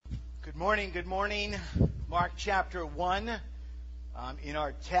morning, good morning. Mark chapter 1. In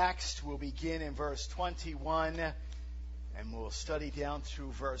our text, we'll begin in verse 21, and we'll study down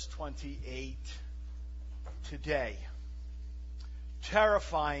through verse 28 today.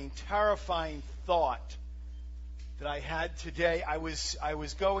 Terrifying thought that I had today. I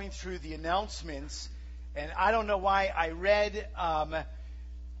was going through the announcements, and I don't know why I read,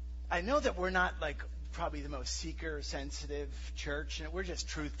 I know that we're not like probably the most seeker-sensitive church, and we're just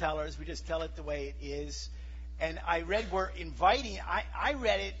truth tellers. We just tell it the way it is. And I read we're inviting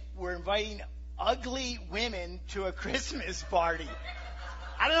ugly women to a Christmas party.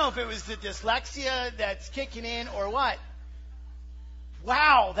 I don't know if it was the dyslexia that's kicking in or what.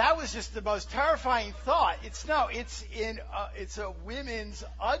 Wow, that was just the most terrifying thought. It's a women's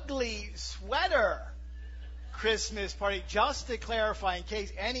ugly sweater Christmas party. Just to clarify, in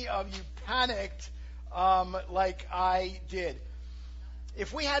case any of you panicked like I did.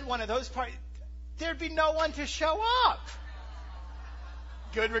 If we had one of those parties, there'd be no one to show up.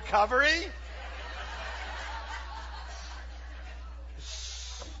 Good recovery?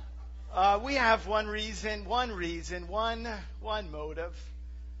 We have one motive.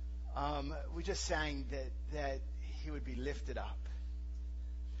 We just sang that he would be lifted up.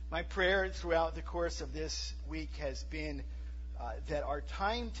 My prayer throughout the course of this week has been that our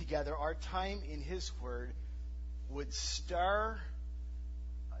time together, our time in His Word, would stir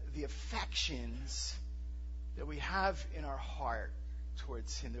the affections that we have in our heart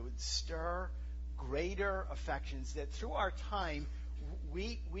towards Him, that would stir greater affections, that through our time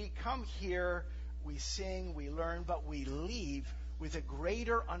we come here, we sing, we learn, but we leave with a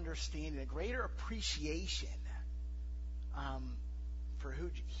greater understanding, a greater appreciation for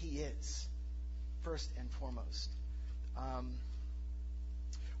who He is, first and foremost.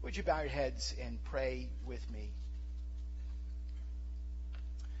 Would you bow your heads and pray with me?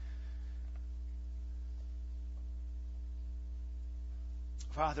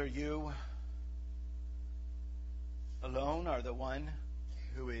 Father, you alone are the one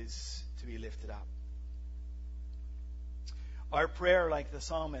who is to be lifted up. Our prayer, like the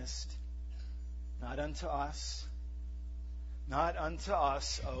psalmist, not unto us,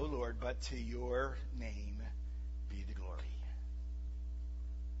 O Lord, but to your name be the glory.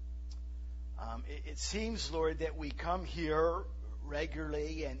 It seems, Lord, that we come here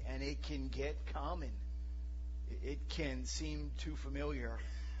regularly and it can get common. It can seem too familiar.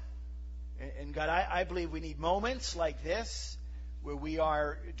 And God, I believe we need moments like this where we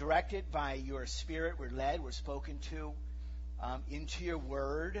are directed by your Spirit, we're led, we're spoken to into your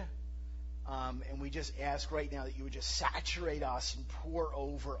word. And we just ask right now that you would just saturate us and pour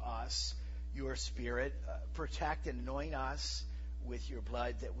over us your Spirit, protect and anoint us with your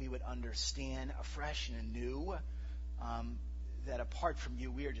blood, that we would understand afresh and anew that apart from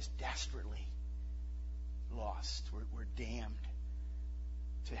you, we are just desperately lost. We're damned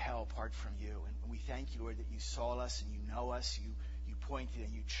to hell apart from you. And we thank you, Lord, that you saw us and you know us. You pointed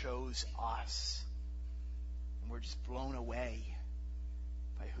and you chose us. And we're just blown away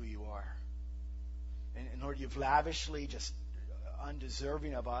by who you are. And Lord, you've lavishly, just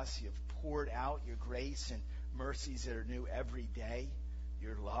undeserving of us, you've poured out your grace and mercies that are new every day.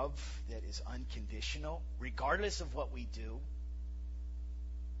 Your love that is unconditional, regardless of what we do,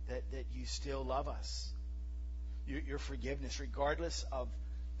 that you still love us. Your forgiveness, regardless of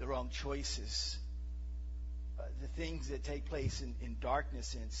the wrong choices, the things that take place in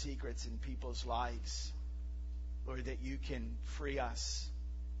darkness and in secrets in people's lives. Lord, that you can free us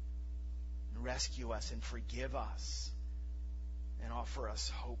and rescue us and forgive us and offer us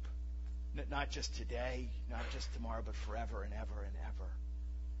hope. Not just today, not just tomorrow, but forever and ever and ever.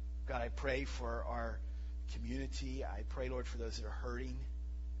 God, I pray for our community. I pray, Lord, for those that are hurting.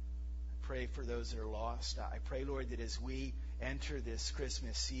 I pray for those that are lost. I pray, Lord, that as we enter this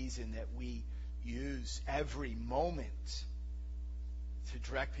Christmas season, that we use every moment to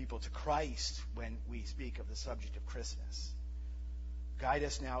direct people to Christ when we speak of the subject of Christmas. Guide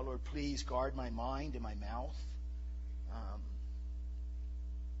us now, Lord. Please guard my mind and my mouth.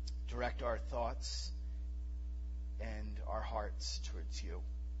 Direct our thoughts and our hearts towards you.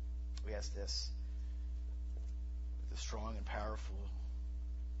 We ask this with the strong and powerful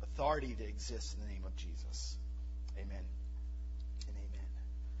authority that exists in the name of Jesus. Amen and amen.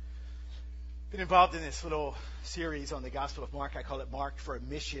 Been involved in this little series on the Gospel of Mark. I call it Marked for a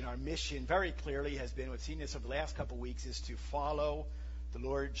Mission. Our mission very clearly has been, we've seen this over the last couple of weeks, is to follow the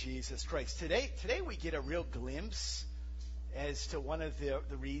Lord Jesus Christ. Today we get a real glimpse as to one of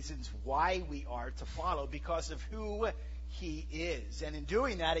the reasons why we are to follow, because of who He is. And in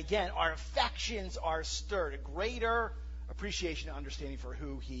doing that, again, our affections are stirred. A greater appreciation and understanding for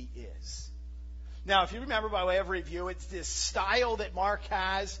who he is. Now, if you remember, by way of review, it's this style that Mark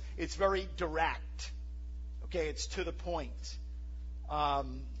has. It's very direct. Okay, it's to the point.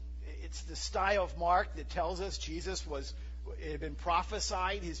 It's the style of Mark that tells us it had been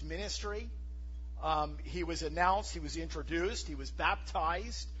prophesied, his ministry. He was announced, he was introduced, he was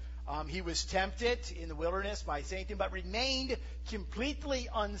baptized. He was tempted in the wilderness by Satan, but remained completely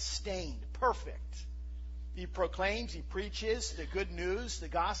unstained, perfect. He proclaims, he preaches the good news, the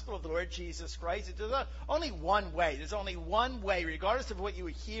gospel of the Lord Jesus Christ. There's only one way. There's only one way, regardless of what you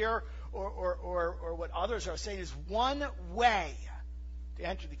hear or what others are saying. There's one way to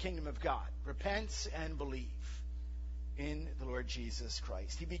enter the kingdom of God. Repent and believe in the Lord Jesus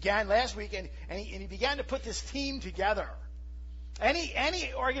Christ. He began last week, and he began to put this team together.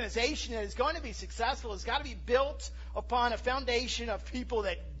 Any organization that is going to be successful has got to be built upon a foundation of people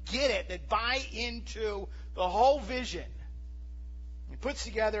that get it, that buy into the whole vision. He puts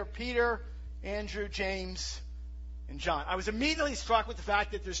together Peter, Andrew, James, and John. I was immediately struck with the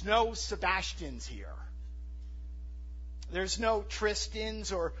fact that there's no Sebastians here. There's no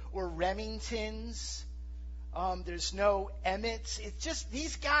Tristans or Remingtons. There's no Emmets. It's just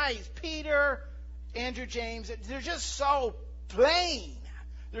these guys, Peter, Andrew, James, they're just so plain.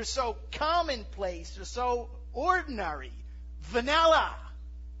 They're so commonplace. They're so ordinary. Vanilla.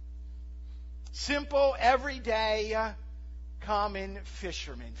 Simple, everyday, common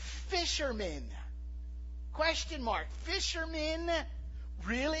fishermen. Fishermen. Question mark. Fishermen?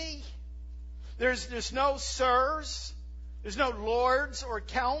 Really? There's no sirs. There's no lords or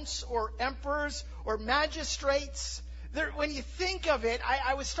counts or emperors or magistrates. When you think of it,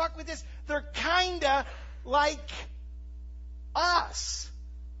 I was struck with this. They're kind of like us.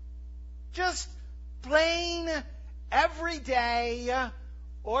 Just plain, everyday,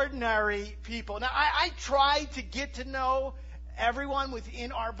 ordinary people. Now, I try to get to know everyone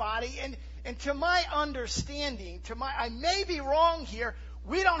within our body, and to my understanding, I may be wrong here,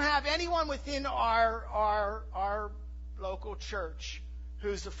 we don't have anyone within our local church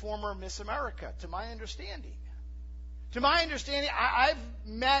who's the former Miss America, to my understanding. To my understanding, I've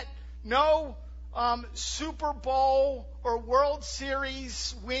met no Super Bowl or World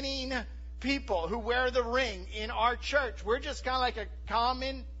Series winning people who wear the ring in our church. We're just kind of like a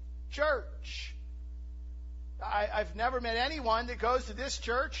common church. I've never met anyone that goes to this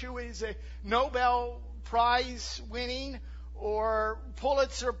church who is a Nobel Prize winning or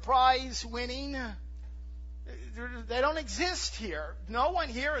Pulitzer Prize winning. They don't exist here. No one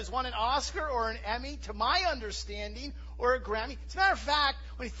here has won an Oscar or an Emmy, to my understanding, or a Grammy. As a matter of fact,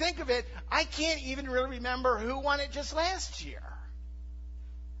 when you think of it, I can't even really remember who won it just last year.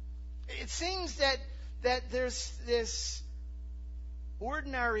 It seems that there's this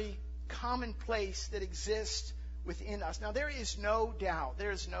ordinary commonplace that exists within us. Now, there is no doubt,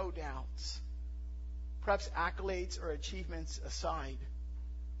 perhaps accolades or achievements aside,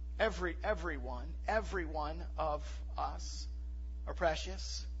 every one of us are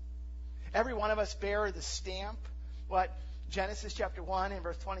precious. Every one of us bear the stamp, what Genesis chapter 1 and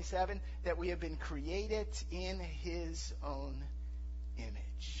verse 27, that we have been created in his own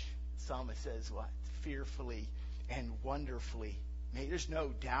image. The psalmist says what? Fearfully and wonderfully made. There's no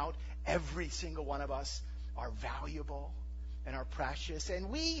doubt every single one of us are valuable and are precious, and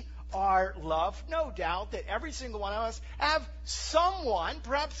we are loved. No doubt that every single one of us have someone,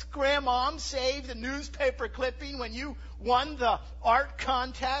 perhaps grandmom saved a newspaper clipping when you won the art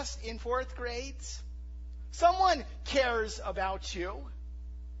contest in 4th grade. Someone cares about you,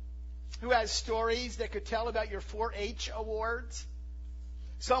 who has stories that could tell about your 4-H awards.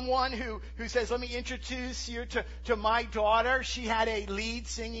 Someone who says, let me introduce you to my daughter. She had a lead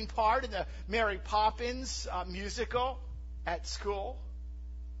singing part in the Mary Poppins musical at school.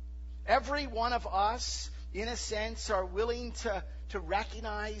 Every one of us, in a sense, are willing to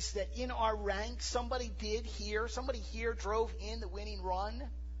recognize that in our ranks, somebody here drove in the winning run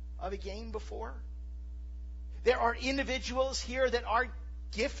of a game before. There are individuals here that are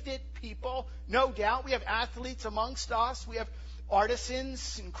gifted people, no doubt. We have athletes amongst us. We have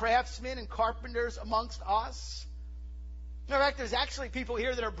artisans and craftsmen and carpenters amongst us. In fact, there's actually people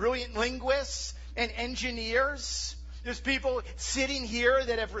here that are brilliant linguists and engineers. There's people sitting here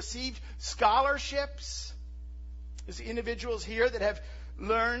that have received scholarships. There's individuals here that have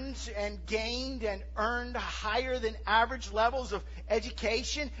learned and gained and earned higher than average levels of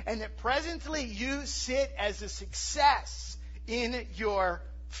education, and that presently you sit as a success in your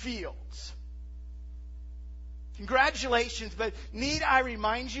fields. Congratulations, but need I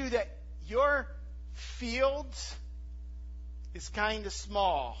remind you that your field is kind of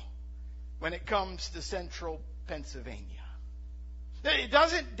small when it comes to central Pennsylvania. It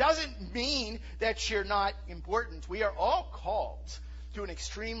doesn't mean that you're not important. We are all called to an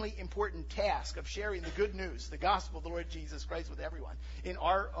extremely important task of sharing the good news, the gospel of the Lord Jesus Christ with everyone in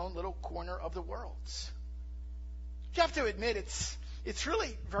our own little corner of the world. You have to admit it's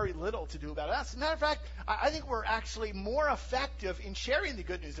really very little to do about us. As a matter of fact, I think we're actually more effective in sharing the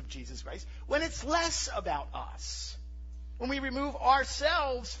good news of Jesus Christ when it's less about us, when we remove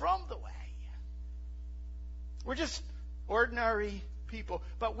ourselves from the way. We're just ordinary people,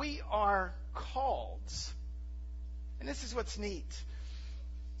 but we are called. And this is what's neat.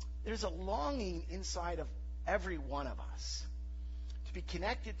 There's a longing inside of every one of us to be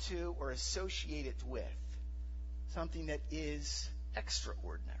connected to or associated with something that is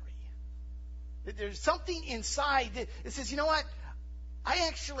extraordinary. There's something inside that says, you know what? I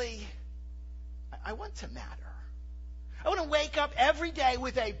want to matter. I want to wake up every day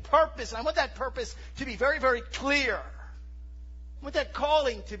with a purpose, and I want that purpose to be very, very clear. I want that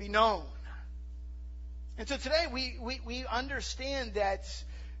calling to be known. And so today we understand that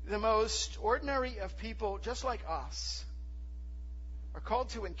the most ordinary of people, just like us, are called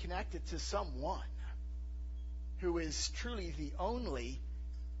to and connected to someone who is truly the only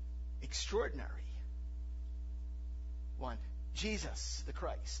extraordinary one. Jesus, the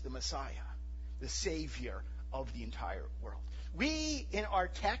Christ, the Messiah, the Savior of the entire world. We, in our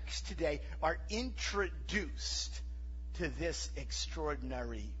text today, are introduced to this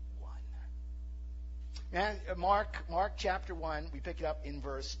extraordinary one. And Mark chapter 1, we pick it up in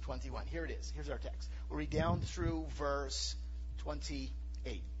verse 21. Here it is. Here's our text. We'll read down through verse 28.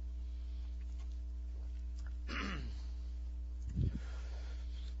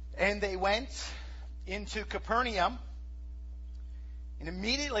 And they went into Capernaum, and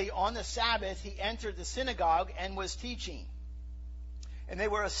immediately on the Sabbath he entered the synagogue and was teaching. And they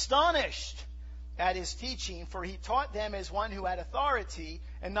were astonished at his teaching, for he taught them as one who had authority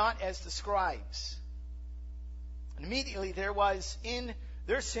and not as the scribes. And immediately there was in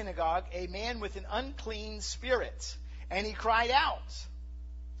their synagogue a man with an unclean spirit, and he cried out,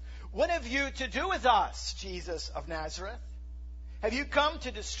 "What have you to do with us, Jesus of Nazareth? Have you come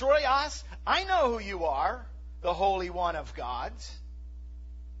to destroy us? I know who you are, the Holy One of God."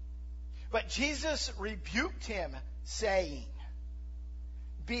 But Jesus rebuked him, saying,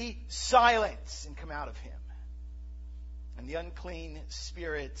 "Be silent," and come out of him. And the unclean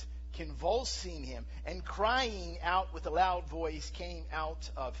spirit, convulsing him and crying out with a loud voice, came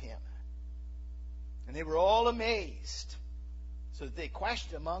out of him. And they were all amazed, so that they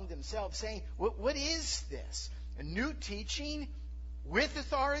questioned among themselves, saying, What is this? A new teaching with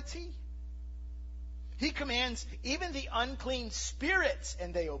authority? He commands even the unclean spirits,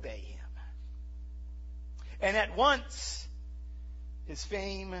 and they obey him. And at once his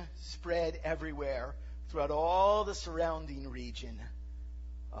fame spread everywhere throughout all the surrounding region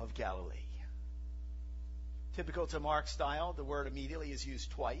of Galilee. Typical to Mark's style, the word immediately is used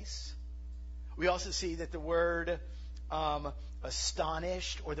twice. We also see that the word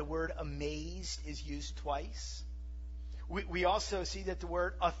astonished or the word amazed is used twice. We also see that the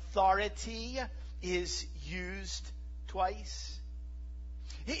word authority is used twice.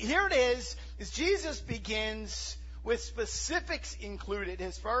 Here it is, as Jesus begins with specifics included,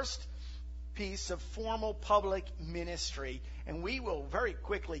 his first piece of formal public ministry. And we will very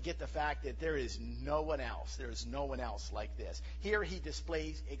quickly get the fact that there is no one else. There is no one else like this. Here he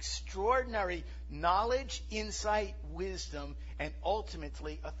displays extraordinary knowledge, insight, wisdom, and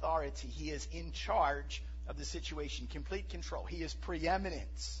ultimately authority. He is in charge of the situation, complete control. He is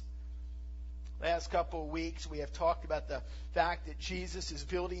preeminent. Last couple of weeks, we have talked about the fact that Jesus is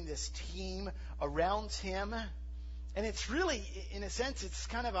building this team around him. And it's really, in a sense, it's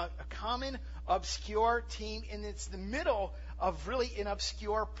kind of a common, obscure team, and it's the middle of really an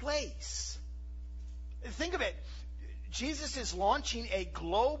obscure place. Think of it. Jesus is launching a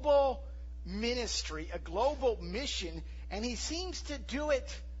global ministry, a global mission, and he seems to do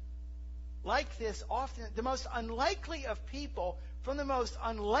it like this often. The most unlikely of people from the most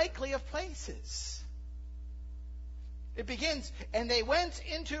unlikely of places. It begins, and they went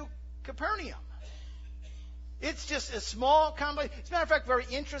into Capernaum. It's just a small complex. As a matter of fact, very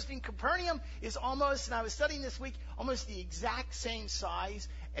interesting. Capernaum is almost, and I was studying this week, almost the exact same size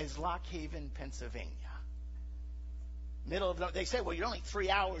as Lock Haven, Pennsylvania. They say, well, you're only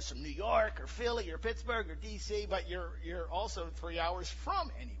 3 hours from New York or Philly or Pittsburgh or D.C., but you're also 3 hours from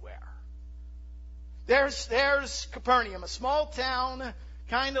anywhere. There's Capernaum, a small town,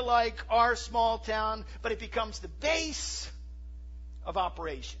 kind of like our small town, but it becomes the base of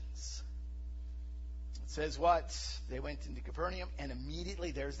operations. It says what? They went into Capernaum, and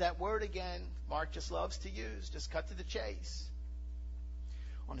immediately, there's that word again, Mark just loves to use, just cut to the chase.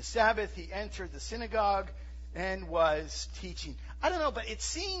 On the Sabbath, he entered the synagogue and was teaching. I don't know, but it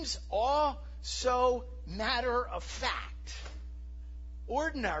seems all so matter of fact.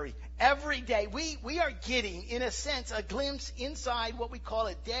 Ordinary, every day. We are getting, in a sense, a glimpse inside what we call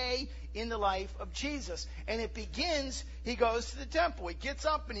a day in the life of Jesus. And it begins, he goes to the temple. He gets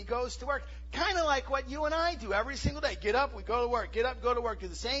up and he goes to work. Kind of like what you and I do every single day. Get up, we go to work. Get up, go to work. Do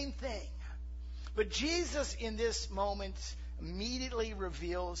the same thing. But Jesus, in this moment, immediately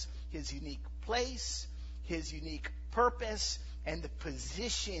reveals his unique place, his unique purpose, and the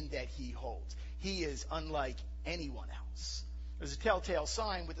position that he holds. He is unlike anyone else. There's a telltale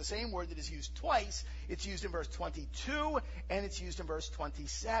sign with the same word that is used twice. It's used in verse 22 and it's used in verse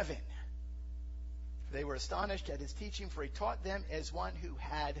 27. They were astonished at his teaching, for he taught them as one who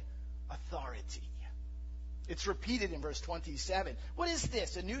had authority. It's repeated in verse 27. What is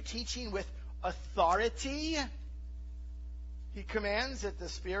this? A new teaching with authority? He commands that the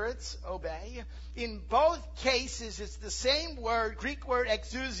spirits obey. In both cases, it's the same word, Greek word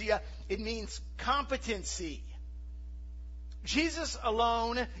exousia. It means competency. Jesus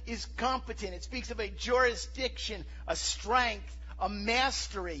alone is competent. It speaks of a jurisdiction, a strength, a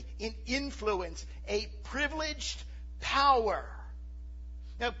mastery, an influence, a privileged power.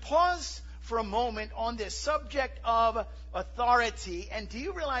 Now pause for a moment on this subject of authority. And do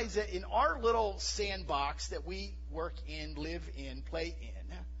you realize that in our little sandbox that we work in, live in, play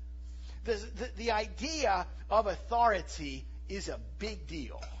in, the idea of authority is a big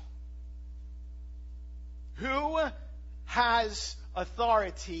deal. Who has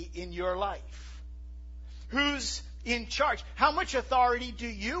authority in your life? Who's in charge? How much authority do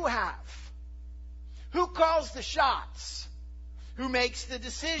you have? Who calls the shots? Who makes the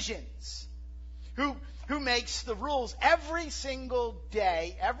decisions? Who makes the rules? Every single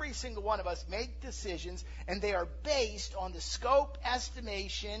day, every single one of us make decisions, and they are based on the scope,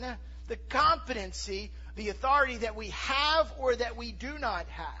 estimation, the competency, the authority that we have or that we do not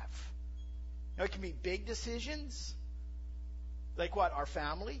have. Now, it can be big decisions, like what? Our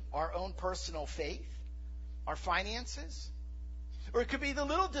family, our own personal faith, our finances. Or it could be the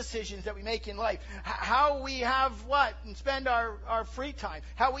little decisions that we make in life. How we have what? And spend our free time.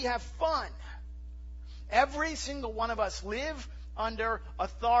 How we have fun. Every single one of us live under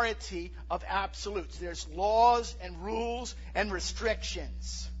authority of absolutes. There's laws and rules and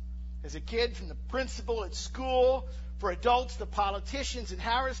restrictions. As a kid, from the principal at school, for adults, the politicians in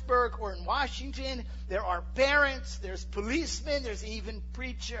Harrisburg or in Washington, there are parents, there's policemen, there's even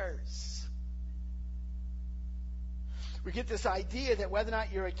preachers. We get this idea that whether or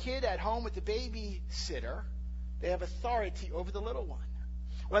not you're a kid at home with the babysitter, they have authority over the little one.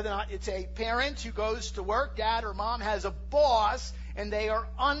 Whether or not it's a parent who goes to work, dad or mom has a boss, and they are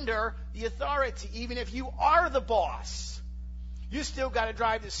under the authority. Even if you are the boss, you still got to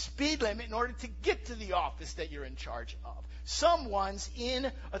drive the speed limit in order to get to the office that you're in charge of. Someone's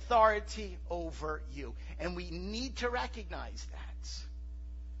in authority over you, and we need to recognize that.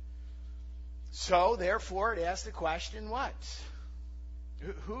 So, therefore, it asks the question, what?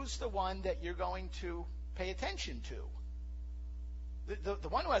 Who's the one that you're going to pay attention to? The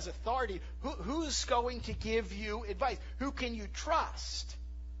one who has authority, who's going to give you advice? Who can you trust?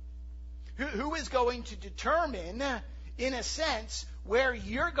 Who is going to determine, in a sense, where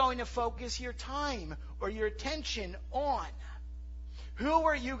you're going to focus your time or your attention on? Who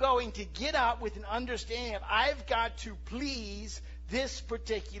are you going to get up with an understanding of, I've got to please this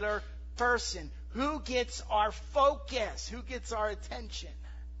particular person? Who gets our focus? Who gets our attention?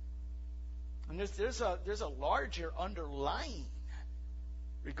 And there's a larger underlying,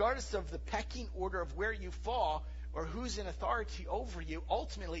 regardless of the pecking order of where you fall or who's in authority over you,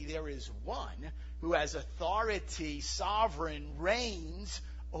 ultimately there is one who has authority, sovereign, reigns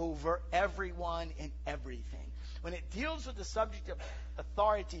over everyone and everything. When it deals with the subject of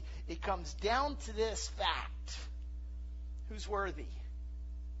authority, it comes down to this fact. Who's worthy?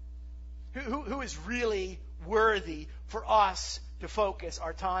 Who is really worthy for us to focus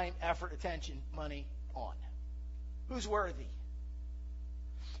our time, effort, attention, money on? Who's worthy?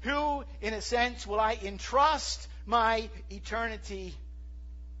 Who, in a sense, will I entrust my eternity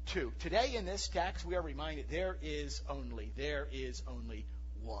to? Today in this text, we are reminded there is only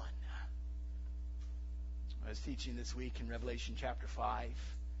one. I was teaching this week in Revelation chapter 5.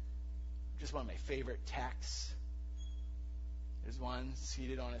 Just one of my favorite texts. There's one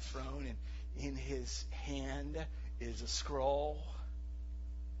seated on a throne, and in his hand is a scroll.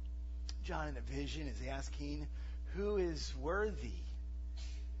 John in the vision is asking, who is worthy?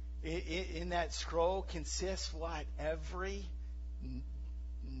 In that scroll consists what? Every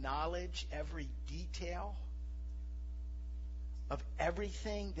knowledge, every detail of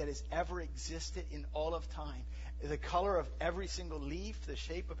everything that has ever existed in all of time. The color of every single leaf, the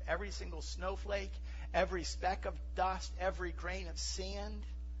shape of every single snowflake, every speck of dust, every grain of sand,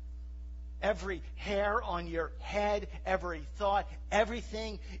 every hair on your head, every thought,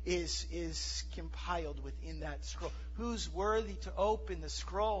 everything is compiled within that scroll. Who's worthy to open the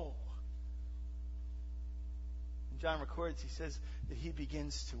scroll? And John records, he says that he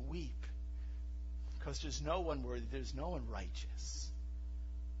begins to weep because there's no one worthy, there's no one righteous.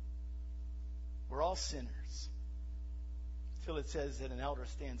 We're all sinners. Till it says that an elder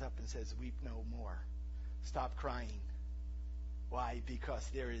stands up and says, weep no more. Stop crying. Why? Because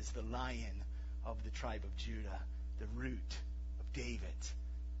there is the Lion of the tribe of Judah, the root of David,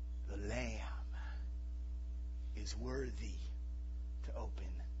 the Lamb is worthy to open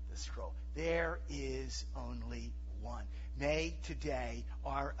the scroll. There is only one. May today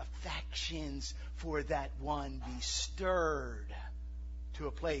our affections for that one be stirred to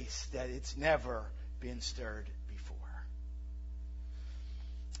a place that it's never been stirred before.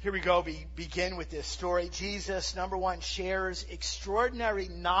 Here we go. We begin with this story. Jesus, number one, shares extraordinary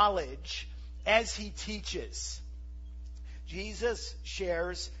knowledge as he teaches. Jesus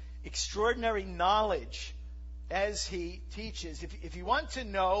shares extraordinary knowledge as he teaches. If you want to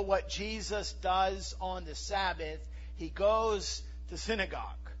know what Jesus does on the Sabbath, he goes to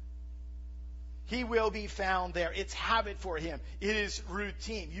synagogue. He will be found there. It's habit for him. It is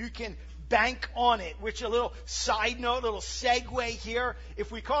routine. You can bank on it. Which, a little side note, a little segue here.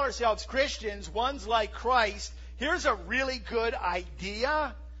 If we call ourselves Christians, ones like Christ, here's a really good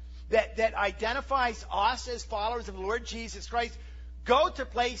idea that identifies us as followers of the Lord Jesus Christ. Go to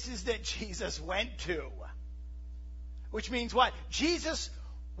places that Jesus went to. Which means what? Jesus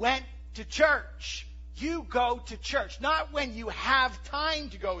went to church. You go to church. Not when you have time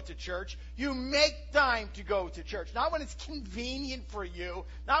to go to church. You make time to go to church. Not when it's convenient for you.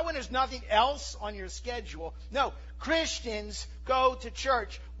 Not when there's nothing else on your schedule. No, Christians go to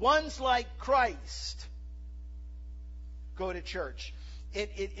church. Ones like Christ go to church.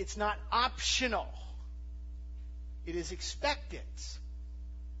 It's not optional. It is expected.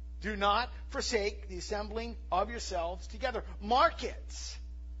 Do not forsake the assembling of yourselves together. Mark it.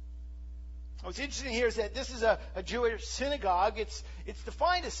 What's interesting here is that this is a Jewish synagogue. It's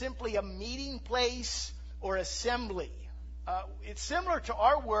defined as simply a meeting place or assembly. It's similar to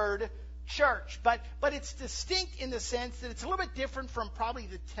our word church, but it's distinct in the sense that it's a little bit different from probably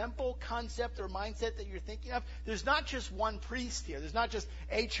the temple concept or mindset that you're thinking of. There's not just one priest here. There's not just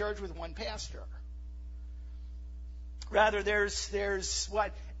a church with one pastor. Rather, there's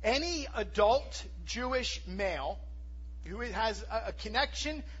what? Any adult Jewish male who has a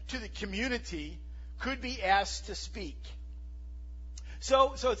connection to the community could be asked to speak.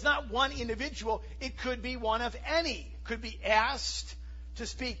 So it's not one individual. It could be one of any. Could be asked to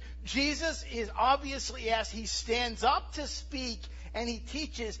speak. Jesus is obviously asked. He stands up to speak and he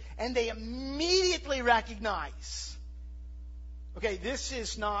teaches, and they immediately recognize, okay, this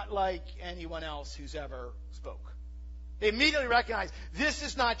is not like anyone else who's ever spoke. They immediately recognize this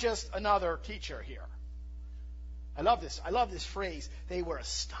is not just another teacher here. I love this. I love this phrase. They were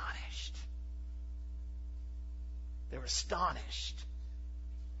astonished. They were astonished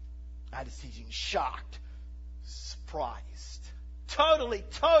at his teaching, shocked, surprised, totally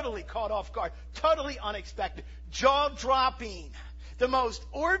caught off guard, totally unexpected, jaw-dropping. The most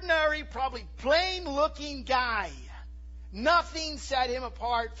ordinary, probably plain-looking guy. Nothing set him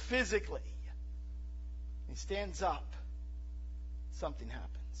apart physically. He stands up. Something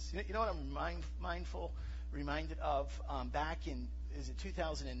happens. You know what I'm reminded of back in, is it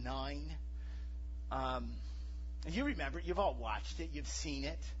 2009? You remember, you've all watched it, you've seen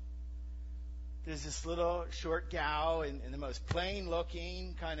it. There's this little short gal and the most plain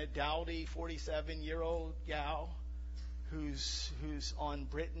looking, kind of dowdy 47-year-old gal who's on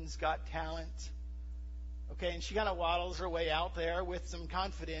Britain's Got Talent. Okay, and she kind of waddles her way out there with some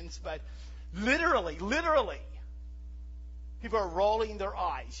confidence, but literally, people are rolling their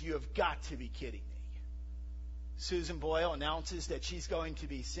eyes. You have got to be kidding me. Susan Boyle announces that she's going to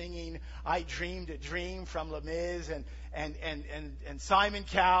be singing I Dreamed a Dream from Les Mis, and Simon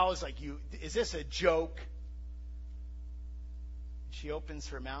Cowell's like, is this a joke? She opens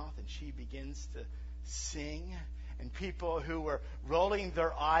her mouth and she begins to sing, and people who were rolling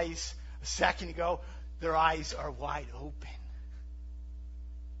their eyes a second ago, their eyes are wide open.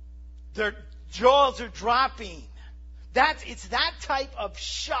 Their jaws are dropping. It's that type of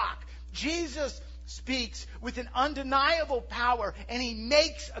shock. Jesus speaks with an undeniable power, and he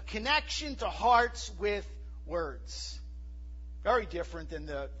makes a connection to hearts with words. Very different than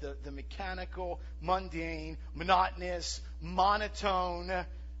the mechanical, mundane, monotonous monotone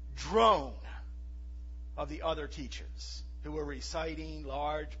drone of the other teachers who were reciting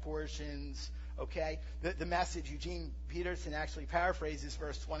large portions. Okay? The Message, Eugene Peterson actually paraphrases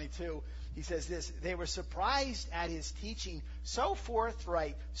verse 22. He says this: they were surprised at his teaching, so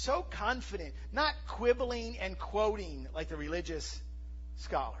forthright, so confident, not quibbling and quoting like the religious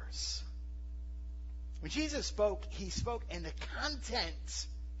scholars. When Jesus spoke, he spoke, and the content,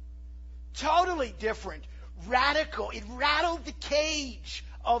 totally different, radical. It rattled the cage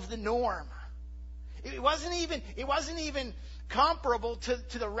of the norm. It wasn't even comparable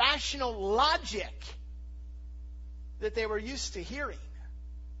to the rational logic that they were used to hearing.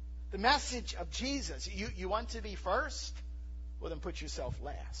 The message of Jesus: you want to be first? Well, then put yourself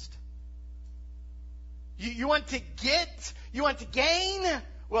last. You want to gain?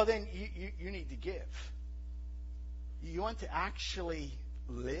 Well, then you need to give. You want to actually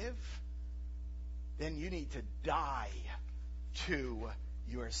live? Then you need to die to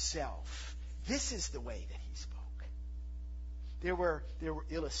yourself. This is the way that he spoke. There were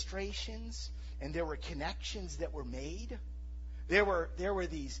illustrations, and there were connections that were made. There were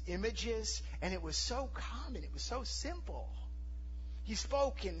these images, and it was so common. It was so simple. He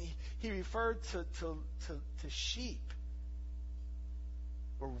spoke, and he referred to sheep,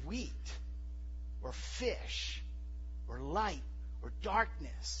 or wheat, or fish, or light, or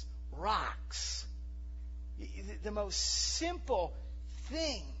darkness, rocks. The most simple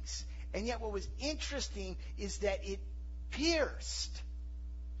things. And yet what was interesting is that it pierced.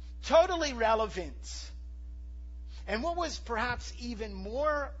 Totally relevant. And what was perhaps even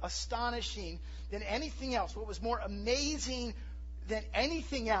more astonishing than anything else, what was more amazing than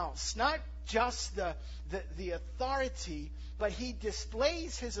anything else, not just the authority, but he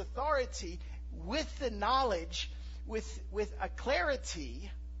displays his authority with the knowledge, with a clarity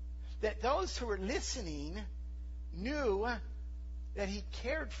that those who were listening knew that he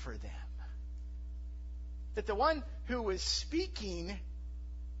cared for them. That the one who was speaking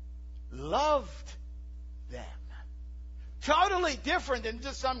loved them. Totally different than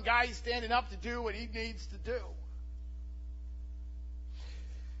just some guy standing up to do what he needs to do.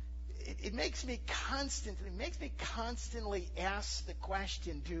 It makes me constantly ask the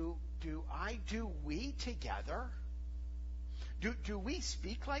question, do we together, do we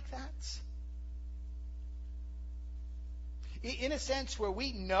speak like that? In a sense where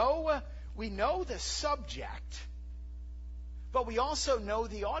we know the subject, but we also know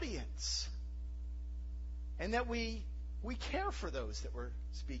the audience. And that we care for those that we're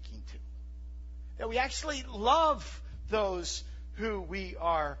speaking to. That we actually love those who we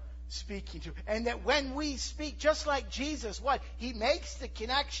are speaking to. And that when we speak, just like Jesus, what? He makes the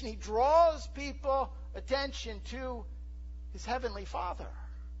connection. He draws people attention to his heavenly Father.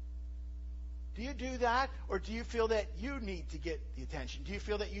 Do you do that? Or do you feel that you need to get the attention? Do you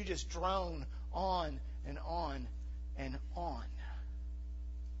feel that you just drone on and on and on?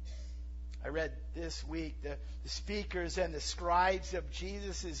 I read this week the speakers and the scribes of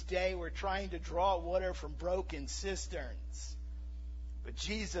Jesus' day were trying to draw water from broken cisterns. But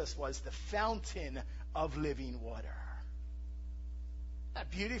Jesus was the fountain of living water. A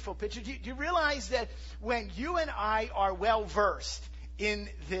beautiful picture. Do you realize that when you and I are well versed in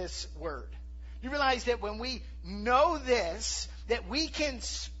this word, you realize that when we know this, that we can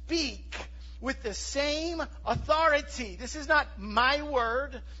speak with the same authority. This is not my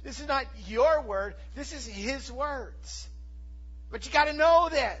word. This is not your word. This is his words. But you got to know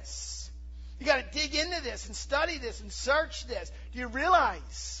this. You got to dig into this and study this and search this. Do you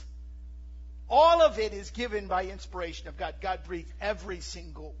realize all of it is given by inspiration of God? God breathed every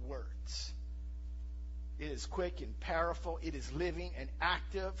single word. It is quick and powerful. It is living and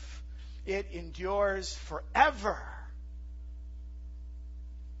active. It endures forever.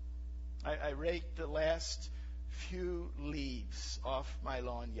 I raked the last few leaves off my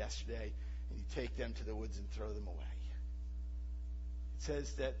lawn yesterday, and you take them to the woods and throw them away. It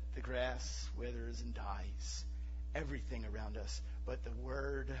says that the grass withers and dies, everything around us, but the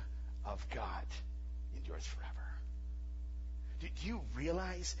word of God endures forever. Do you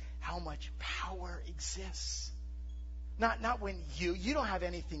realize how much power exists? Not when you don't have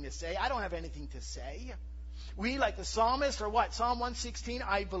anything to say. I don't have anything to say. We, like the psalmist, or what? Psalm 116,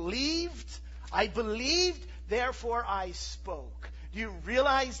 I believed, therefore I spoke. Do you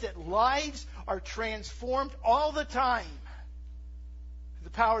realize that lives are transformed all the time through the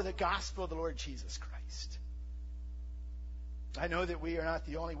power of the gospel of the Lord Jesus Christ? I know that we are not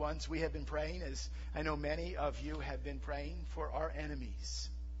the only ones. We have been praying, as I know many of you have been praying, for our enemies.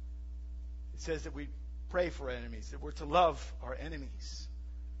 It says that we pray for our enemies, that we're to love our enemies.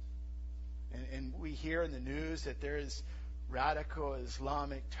 And we hear in the news that there is radical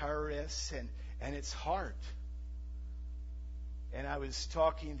Islamic terrorists, and it's hard. And I was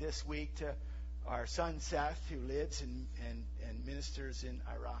talking this week to our son Seth, who lives and ministers in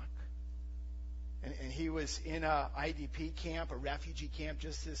Iraq. And he was in a IDP camp, a refugee camp,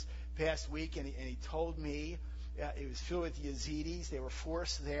 just this past week, and he told me it was filled with Yazidis. They were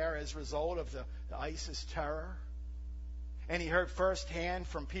forced there as a result of the ISIS terror. And he heard firsthand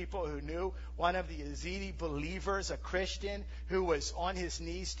from people who knew one of the Yazidi believers, a Christian, who was on his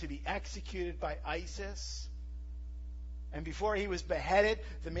knees to be executed by ISIS. And before he was beheaded,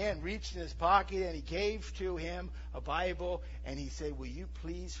 the man reached in his pocket and he gave to him a Bible. And he said, "Will you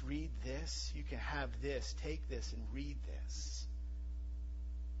please read this? You can have this. Take this and read this."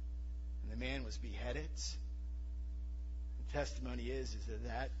 And the man was beheaded. The testimony is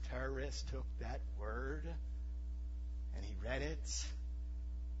that terrorist took that word and he read it.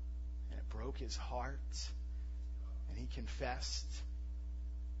 And it broke his heart. And he confessed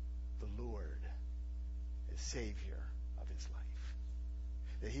the Lord as Savior of his life.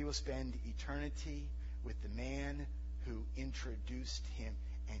 That he will spend eternity with the man who introduced him,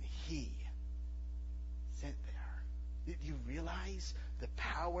 and he sent there. Did you realize the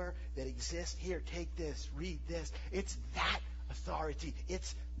power that exists? Here, take this, read this. It's that authority.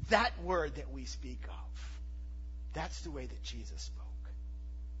 It's that word that we speak of. That's the way that Jesus spoke.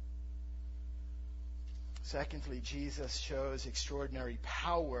 Secondly, Jesus shows extraordinary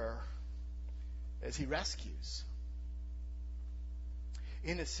power as he rescues.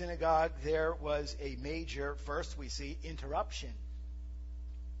 In the synagogue, there was a major, first we see, interruption.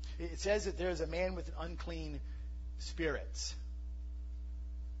 It says that there's a man with unclean spirits.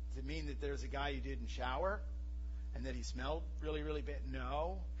 Does it mean that there's a guy who didn't shower and that he smelled really, really bad?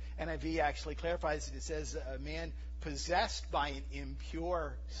 No. NIV actually clarifies it. It says a man possessed by an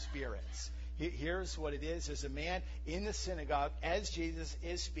impure spirit. Here's what it is. There's a man in the synagogue, as Jesus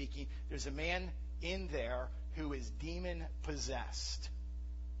is speaking, there's a man in there who is demon-possessed.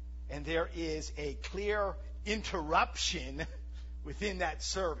 And there is a clear interruption within that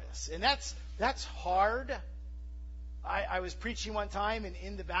service. And that's hard. I was preaching one time, and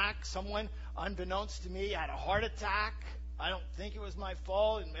in the back, someone, unbeknownst to me, had a heart attack. I don't think it was my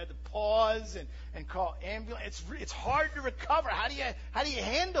fault, and we had to pause and call ambulance. It's hard to recover. How do you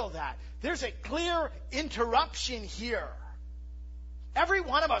handle that? There's a clear interruption here. Every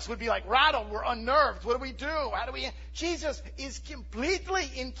one of us would be like rattled. We're unnerved. What do we do? Jesus is completely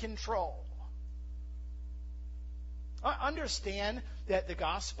in control. Understand that the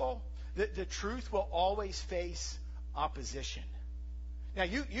gospel, the truth will always face opposition. Now,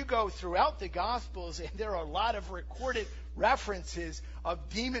 you go throughout the Gospels, and there are a lot of recorded references of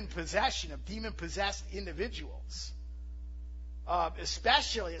demon possession, of demon-possessed individuals.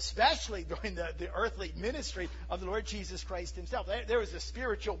 Especially during the earthly ministry of the Lord Jesus Christ himself. There was a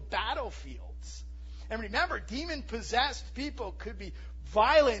spiritual battlefields. And remember, demon-possessed people could be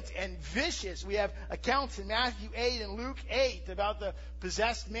violent and vicious. We have accounts in Matthew 8 and Luke 8 about the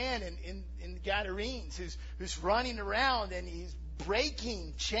possessed man in the Gadarenes who's running around and he's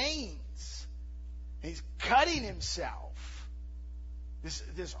breaking chains. And he's cutting himself.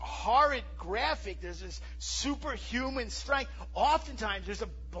 This horrid graphic, there's this superhuman strength. Oftentimes there's a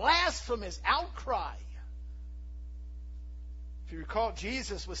blasphemous outcry. If you recall,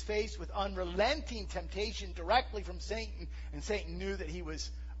 Jesus was faced with unrelenting temptation directly from Satan, and Satan knew that he was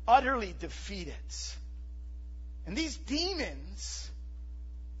utterly defeated. And these demons,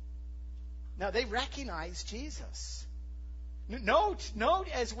 now they recognize Jesus. Note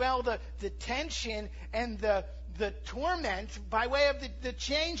as well the tension and the torment by way of the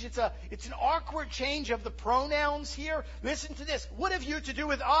change. It's an awkward change of the pronouns here. Listen to this. What have you to do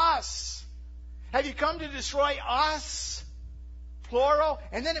with us? Have you come to destroy us? Plural.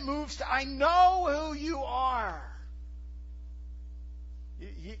 And then it moves to, I know who you are.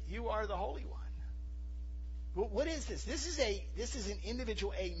 You are the Holy One. What is this? This is an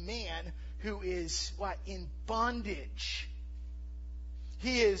individual, a man who is in bondage.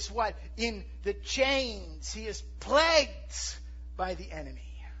 He is in the chains. He is plagued by the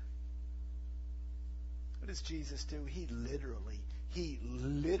enemy. What does Jesus do? He literally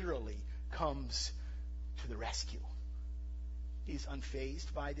comes to the rescue. He's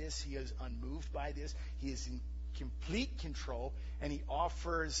unfazed by this. He is unmoved by this. He is in complete control, and he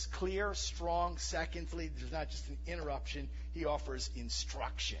offers clear, strong, secondly, there's not just an interruption, he offers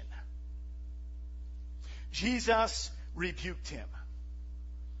instruction. Jesus rebuked him.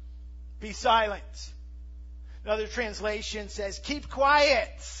 Be silent. Another translation says, keep quiet.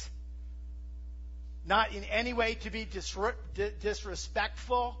 Not in any way to be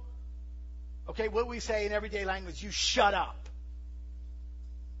disrespectful. Okay, what we say in everyday language, you shut up.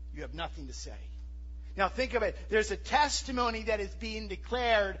 You have nothing to say. Now think of it. There's a testimony that is being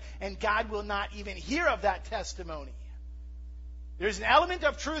declared, and God will not even hear of that testimony. There's an element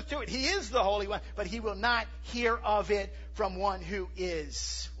of truth to it. He is the Holy One, but he will not hear of it from one who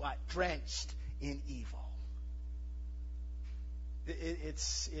is, what? Drenched in evil.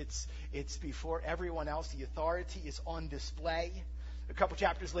 It's before everyone else. The authority is on display. A couple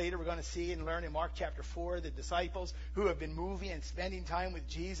chapters later, we're going to see and learn in Mark chapter 4, the disciples who have been moving and spending time with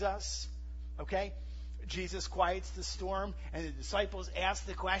Jesus. Okay? Jesus quiets the storm, and the disciples ask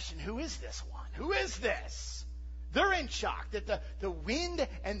the question, who is this one? Who is this? They're in shock that the wind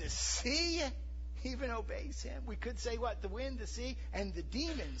and the sea even obeys him. We could say what? The wind, the sea, and the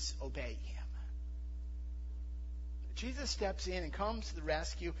demons obey him. Jesus steps in and comes to the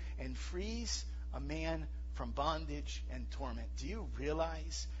rescue and frees a man from bondage and torment. Do you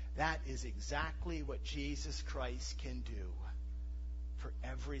realize that is exactly what Jesus Christ can do for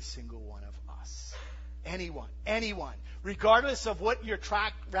every single one of us? Anyone, regardless of what your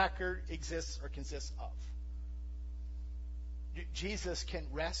track record exists or consists of. Jesus can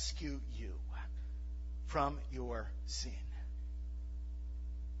rescue you from your sin.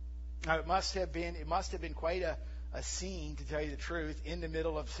 Now, it must have been quite a scene, to tell you the truth, in the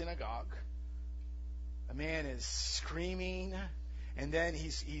middle of synagogue. A man is screaming, and then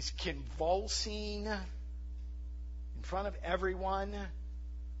he's convulsing in front of everyone.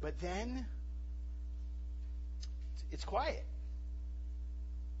 But then it's quiet.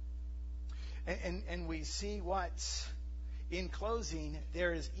 And we see what, in closing,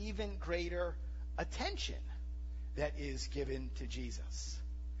 there is even greater attention that is given to Jesus.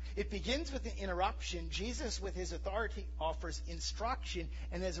 It begins with an interruption. Jesus, with his authority, offers instruction,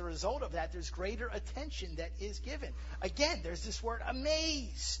 and as a result of that, there's greater attention that is given. Again, there's this word,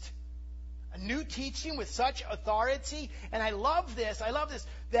 amazed. A new teaching with such authority. And I love this,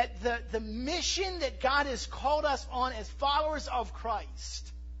 that the mission that God has called us on as followers of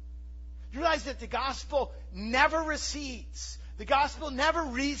Christ. You realize that the gospel never recedes. The gospel never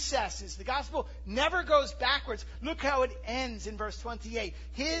recesses. The gospel never goes backwards. Look how it ends in verse 28.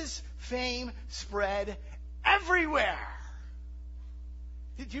 His fame spread everywhere.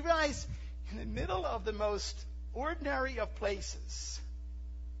 Did you realize, in the middle of the most ordinary of places,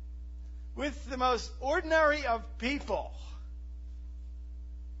 with the most ordinary of people,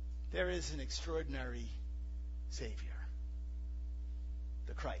 there is an extraordinary Savior,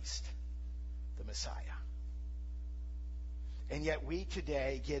 the Christ, the Messiah. And yet we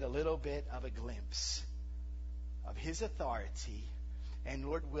today get a little bit of a glimpse of his authority, and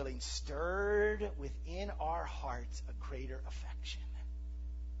Lord willing, stirred within our hearts a greater affection.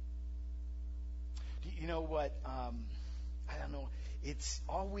 Do you know what? I don't know. It's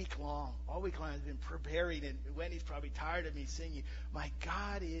all week long. All week long I've been preparing, and Wendy's probably tired of me singing, my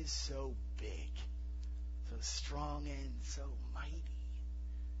God is so big, so strong, and so mighty.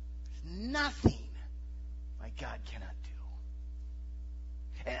 There's nothing my God cannot do.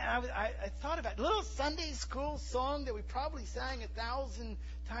 And I thought about a little Sunday school song that we probably sang 1,000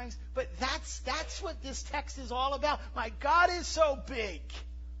 times, but that's what this text is all about. My God is so big,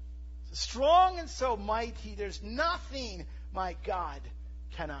 so strong, and so mighty. There's nothing my God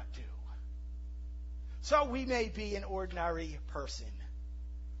cannot do. So we may be an ordinary person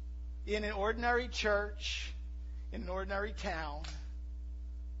in an ordinary church, in an ordinary town,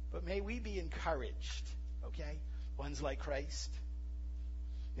 but may we be encouraged, okay? Ones like Christ.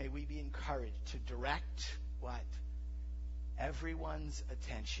 May we be encouraged to direct what? Everyone's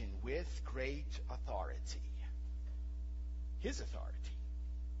attention with great authority. His authority.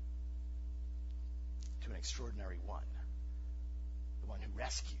 To an extraordinary one. The one who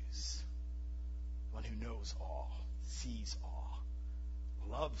rescues. The one who knows all. Sees all.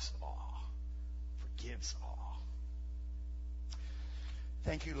 Loves all. Forgives all.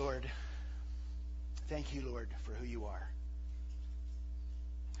 Thank you, Lord. Thank you, Lord, for who you are.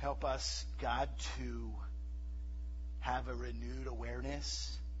 Help us, God, to have a renewed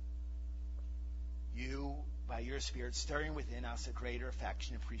awareness. You, by your Spirit, stirring within us a greater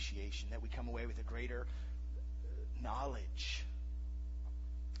affection and appreciation, that we come away with a greater knowledge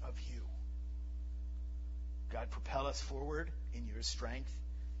of you. God, propel us forward in your strength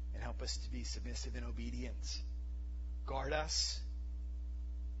and help us to be submissive and obedient. Guard us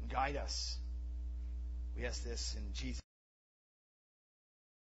and guide us. We ask this in Jesus' name.